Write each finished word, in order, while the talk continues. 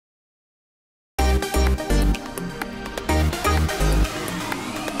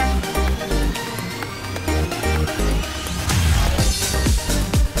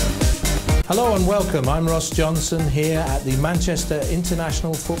Hello and welcome. I'm Ross Johnson here at the Manchester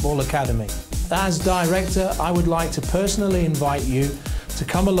International Football Academy. As director, I would like to personally invite you to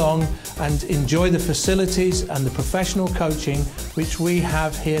come along and enjoy the facilities and the professional coaching which we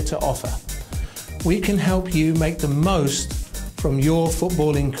have here to offer. We can help you make the most from your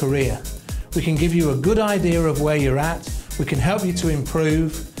footballing career. We can give you a good idea of where you're at, we can help you to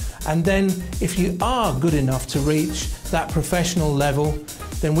improve, and then if you are good enough to reach that professional level,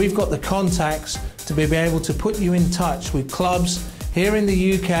 then we've got the contacts to be able to put you in touch with clubs here in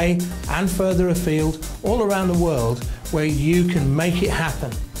the UK and further afield, all around the world, where you can make it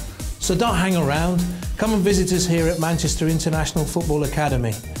happen. So don't hang around, come and visit us here at Manchester International Football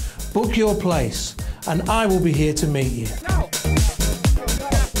Academy. Book your place and I will be here to meet you.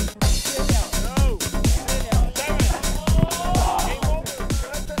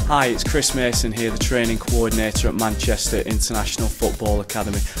 Hi, it's Chris Mason here, the training coordinator at Manchester International Football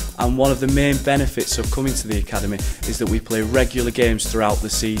Academy. And one of the main benefits of coming to the academy is that we play regular games throughout the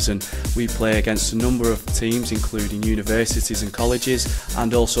season. We play against a number of teams, including universities and colleges,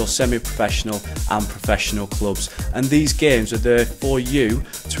 and also semi-professional and professional clubs. And these games are there for you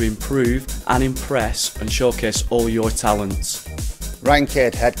to improve and impress and showcase all your talents. Ryan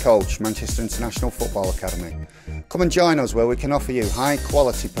Cade, Head Coach, Manchester International Football Academy. Come and join us where we can offer you high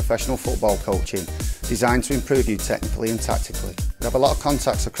quality professional football coaching designed to improve you technically and tactically. We have a lot of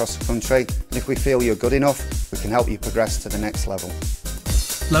contacts across the country, and if we feel you're good enough, we can help you progress to the next level.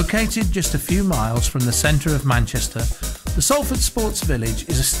 Located just a few miles from the centre of Manchester, the Salford Sports Village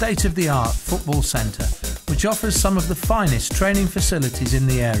is a state-of-the-art football centre which offers some of the finest training facilities in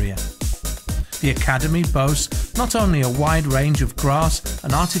the area. The academy boasts not only a wide range of grass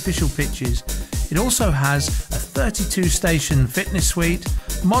and artificial pitches, it also has a 32-station fitness suite,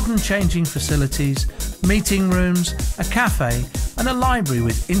 modern changing facilities, meeting rooms, a cafe and a library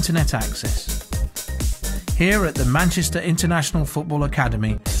with internet access. Here at the Manchester International Football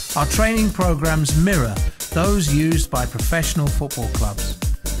Academy, our training programmes mirror those used by professional football clubs.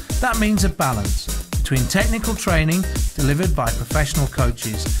 That means a balance between technical training delivered by professional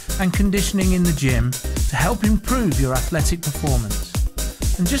coaches and conditioning in the gym to help improve your athletic performance.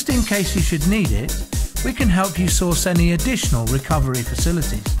 And just in case you should need it, we can help you source any additional recovery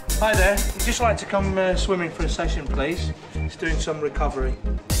facilities. Hi there, would you just like to come swimming for a session, please? Just doing some recovery.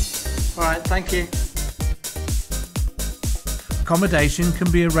 Alright, thank you. Accommodation can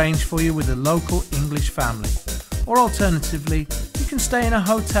be arranged for you with a local English family, or alternatively, you can stay in a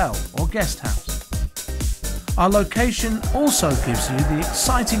hotel or guest house. Our location also gives you the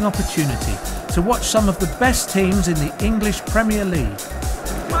exciting opportunity to watch some of the best teams in the English Premier League.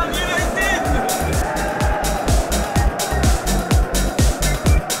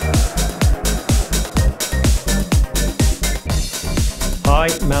 Hi,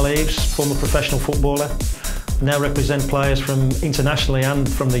 Mel Eves, former professional footballer. Now represent players from internationally and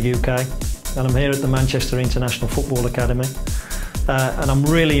from the UK. And I'm here at the Manchester International Football Academy. And I'm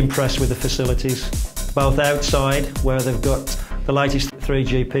really impressed with the facilities, both outside where they've got the latest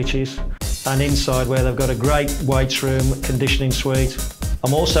 3G pitches and inside where they've got a great weights room, conditioning suite.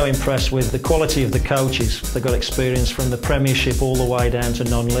 I'm also impressed with the quality of the coaches. They've got experience from the Premiership all the way down to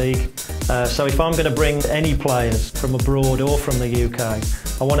non-league. So if I'm going to bring any players from abroad or from the UK,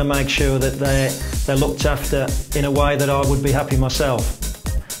 I want to make sure that they're looked after in a way that I would be happy myself.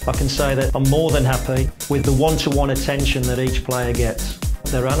 I can say that I'm more than happy with the one-to-one attention that each player gets.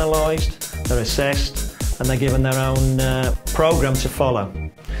 They're analysed, they're assessed, and they're given their own programme to follow.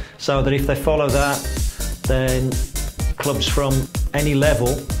 So that if they follow that, then clubs from any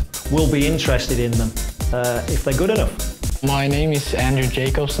level will be interested in them if they're good enough. My name is Andrew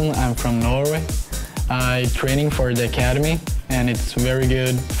Jacobson. I'm from Norway. I'm training for the academy and it's a very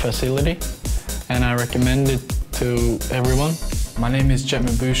good facility and I recommend it to everyone. My name is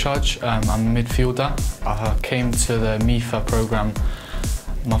Jetman Bouchard. I'm a midfielder. I came to the MIFA program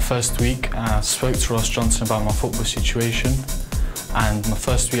my first week. I spoke to Ross Johnson about my football situation, and my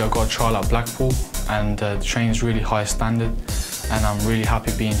first week I got a trial at Blackpool, and the training's really high standard and I'm really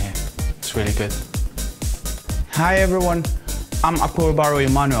happy being here. It's really good. Hi everyone, I'm Akurobaro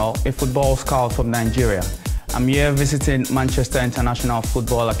Emmanuel, a football scout from Nigeria. I'm here visiting Manchester International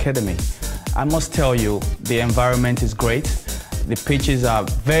Football Academy. I must tell you, the environment is great. The pitches are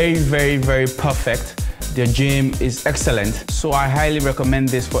very, very, very perfect. The gym is excellent. So I highly recommend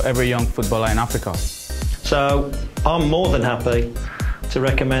this for every young footballer in Africa. So I'm more than happy to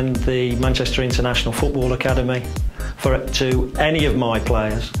recommend the Manchester International Football Academy to any of my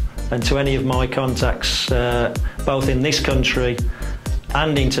players and to any of my contacts, both in this country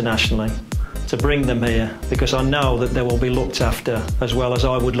and internationally, to bring them here, because I know that they will be looked after as well as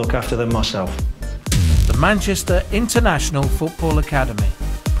I would look after them myself. The Manchester International Football Academy.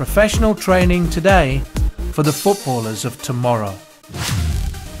 Professional training today for the footballers of tomorrow.